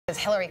As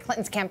Hillary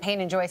Clinton's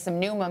campaign enjoys some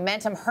new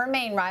momentum, her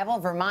main rival,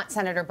 Vermont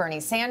Senator Bernie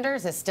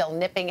Sanders, is still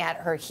nipping at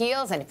her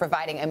heels and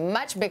providing a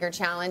much bigger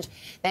challenge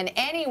than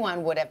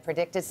anyone would have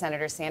predicted.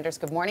 Senator Sanders,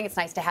 good morning. It's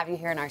nice to have you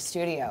here in our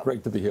studio.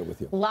 Great to be here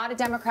with you. A lot of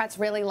Democrats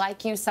really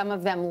like you. Some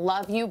of them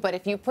love you. But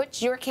if you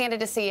put your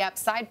candidacy up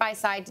side by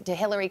side to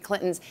Hillary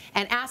Clinton's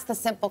and ask the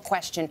simple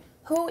question,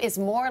 who is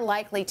more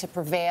likely to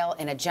prevail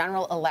in a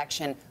general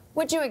election,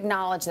 would you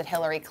acknowledge that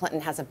Hillary Clinton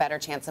has a better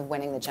chance of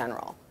winning the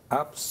general?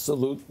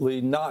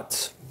 Absolutely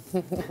not.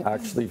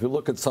 Actually, if you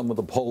look at some of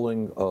the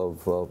polling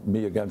of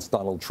me against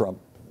Donald Trump,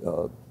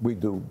 we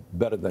do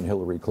better than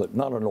Hillary Clinton.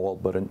 Not in all,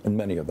 but in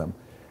many of them.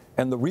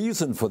 And the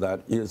reason for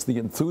that is the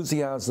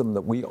enthusiasm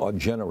that we are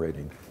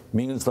generating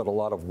means that a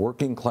lot of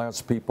working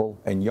class people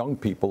and young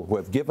people who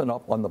have given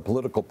up on the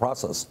political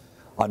process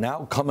are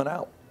now coming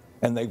out.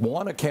 And they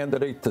want a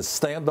candidate to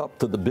stand up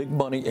to the big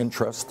money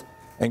interest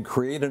and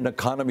create an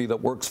economy that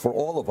works for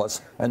all of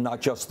us and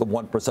not just the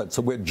 1%.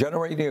 So we're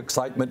generating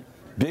excitement,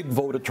 big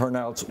voter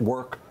turnouts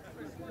work.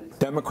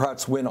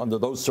 Democrats win under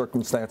those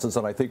circumstances,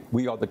 and I think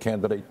we are the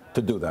candidate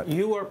to do that.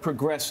 You are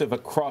progressive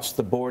across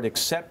the board,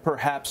 except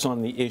perhaps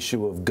on the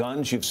issue of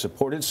guns. You've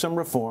supported some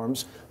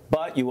reforms,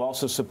 but you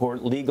also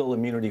support legal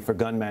immunity for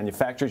gun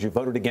manufacturers. You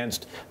voted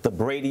against the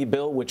Brady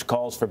bill, which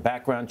calls for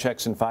background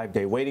checks and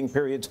 5-day waiting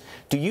periods.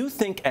 Do you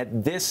think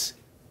at this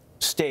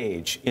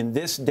stage, in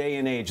this day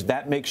and age,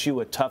 that makes you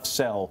a tough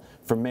sell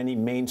for many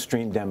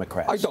mainstream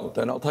Democrats? I don't,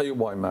 and I'll tell you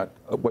why, Matt.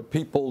 What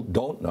people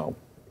don't know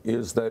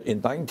is that in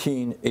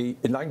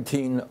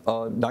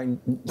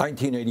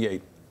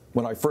 1988,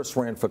 when I first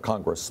ran for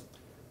Congress,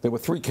 there were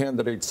 3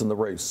 candidates in the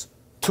race.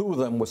 2 of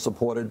them were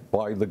supported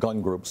by the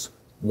gun groups.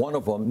 One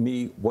of them,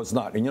 me, was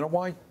not. And you know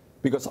why?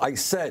 Because I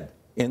said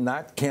in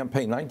that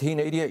campaign,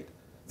 1988,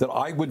 that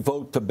I would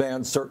vote to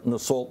ban certain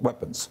assault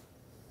weapons.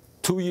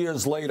 2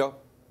 years later,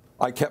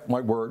 I kept my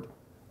word.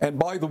 And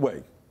by the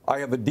way, I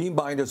have a D-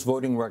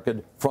 voting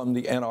record from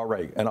the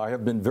NRA. And I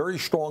have been very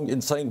strong in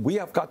saying we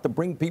have got to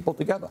bring people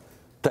together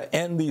to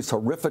end these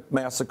horrific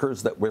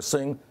massacres that we're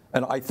seeing.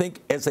 And I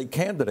think as a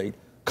candidate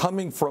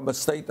coming from a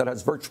state that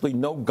has virtually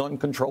no gun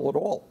control at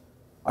all,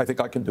 I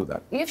think I can do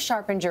that. You've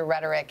sharpened your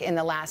rhetoric in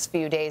the last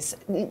few days,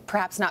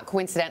 perhaps not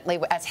coincidentally,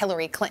 as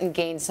Hillary Clinton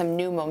gained some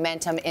new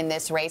momentum in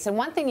this race. And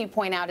one thing you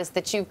point out is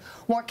that you've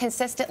more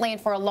consistently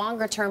and for a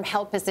longer term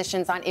held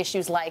positions on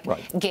issues like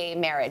gay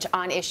marriage,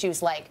 on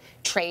issues like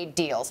trade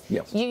deals.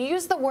 Yes. You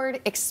use the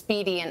word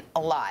expedient a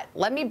lot.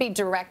 Let me be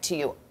direct to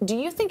you. Do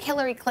you think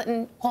Hillary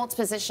Clinton holds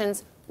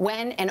positions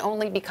when and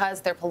only because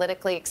they're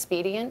politically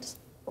expedient?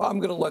 I'm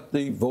going to let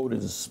the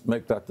voters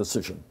make that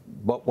decision.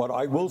 But what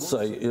I will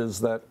say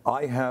is that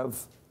I have,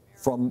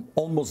 from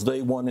almost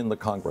day one in the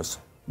Congress,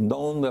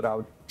 known that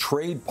our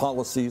trade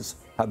policies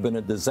have been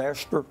a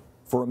disaster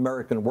for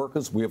American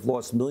workers. We have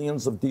lost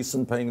millions of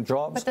decent paying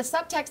jobs. But the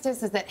subtext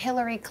is that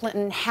Hillary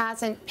Clinton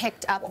hasn't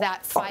picked up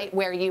that fight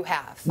where you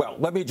have. Well,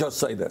 let me just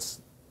say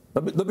this.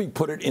 Let me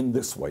put it in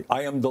this way.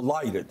 I am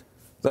delighted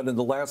that in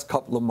the last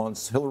couple of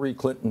months, Hillary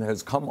Clinton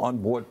has come on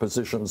board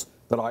positions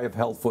that I have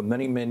held for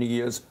many, many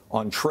years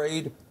on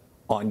trade,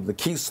 on the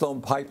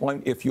Keystone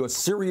Pipeline. If you're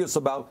serious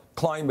about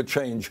climate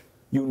change,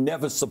 you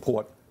never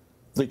support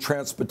the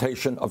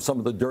transportation of some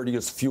of the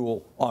dirtiest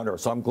fuel on Earth.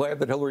 So I'm glad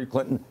that Hillary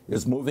Clinton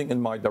is moving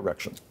in my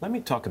direction. Let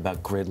me talk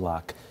about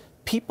gridlock.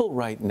 People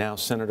right now,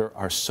 Senator,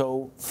 are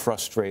so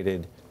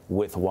frustrated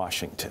with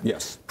Washington.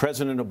 Yes.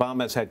 President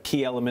Obama has had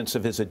key elements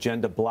of his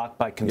agenda blocked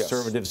by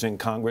conservatives in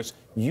Congress.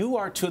 You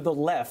are to the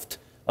left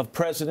of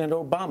President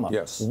Obama.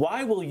 Yes.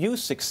 Why will you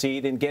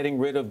succeed in getting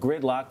rid of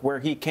gridlock where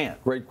he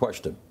can't? Great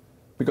question.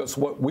 Because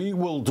what we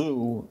will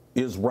do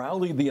is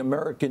rally the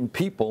American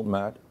people,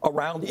 Matt,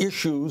 around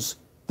issues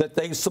that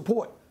they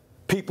support.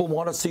 People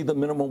want to see the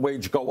minimum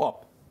wage go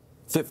up,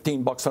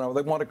 $15 an hour.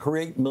 They want to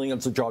create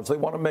millions of jobs. They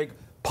want to make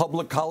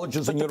public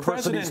colleges and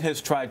universities. The president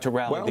has tried to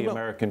rally the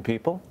American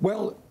people.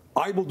 Well,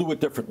 I will do it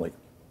differently.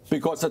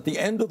 Because at the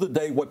end of the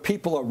day, what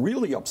people are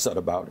really upset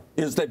about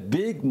is that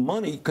big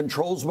money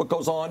controls what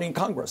goes on in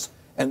Congress.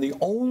 And the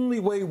only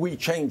way we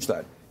change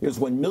that is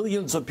when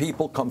millions of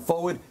people come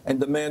forward and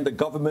demand the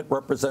government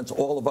represents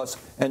all of us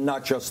and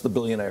not just the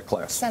billionaire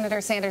class. Senator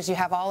Sanders, you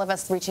have all of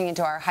us reaching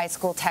into our high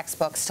school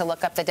textbooks to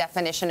look up the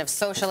definition of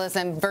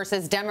socialism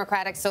versus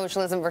democratic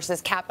socialism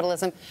versus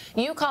capitalism.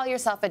 You call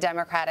yourself a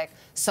democratic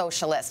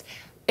socialist.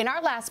 In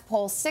our last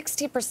poll,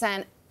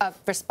 60% of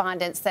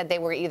respondents said they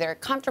were either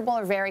comfortable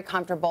or very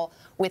comfortable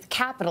with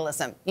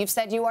capitalism. You've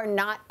said you are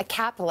not a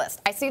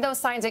capitalist. I see those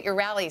signs at your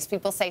rallies.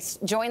 People say,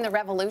 join the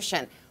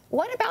revolution.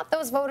 What about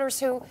those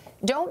voters who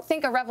don't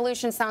think a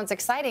revolution sounds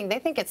exciting? They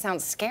think it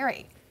sounds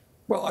scary.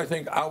 Well, I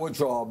think our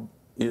job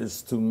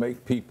is to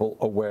make people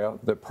aware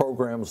that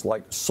programs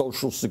like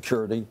Social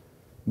Security,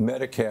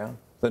 Medicare,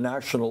 the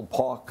National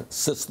Park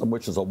system,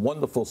 which is a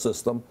wonderful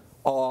system,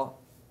 are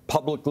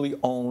publicly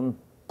owned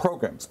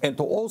programs. And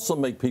to also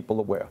make people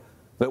aware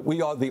that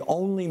we are the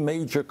only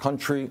major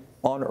country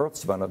on Earth,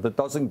 Savannah, that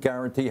doesn't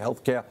guarantee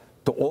health care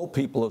to all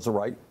people as a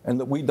right, and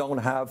that we don't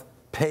have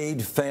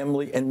paid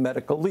family and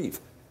medical leave,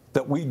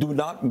 that we do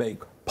not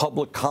make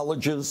public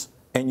colleges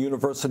and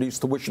universities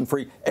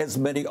tuition-free, as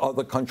many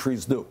other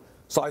countries do.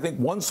 So I think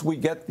once we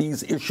get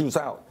these issues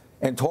out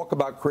and talk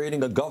about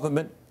creating a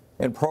government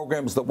and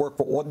programs that work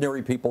for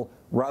ordinary people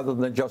rather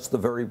than just the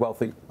very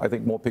wealthy, I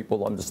think more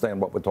people understand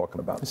what we're talking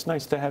about. It's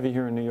nice to have you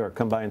here in New York.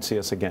 Come by and see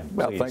us again.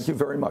 Well, please. thank you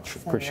very much.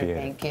 Appreciate it.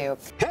 Thank you.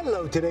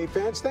 Hello, Today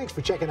fans. Thanks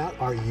for checking out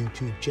our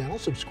YouTube channel.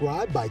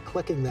 Subscribe by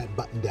clicking that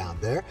button down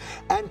there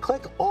and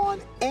click on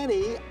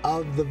any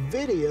of the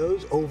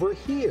videos over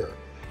here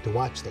to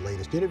watch the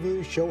latest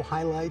interviews, show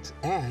highlights,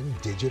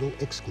 and digital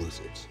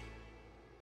exclusives.